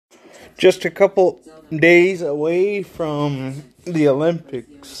Just a couple days away from the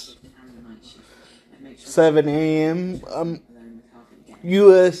Olympics. 7 a.m.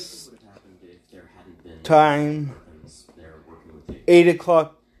 U.S. time. 8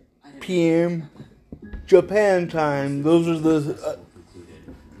 o'clock p.m. Japan time. Those are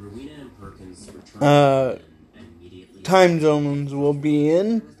the time zones we'll be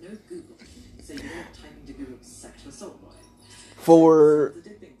in for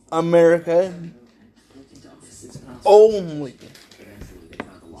America only.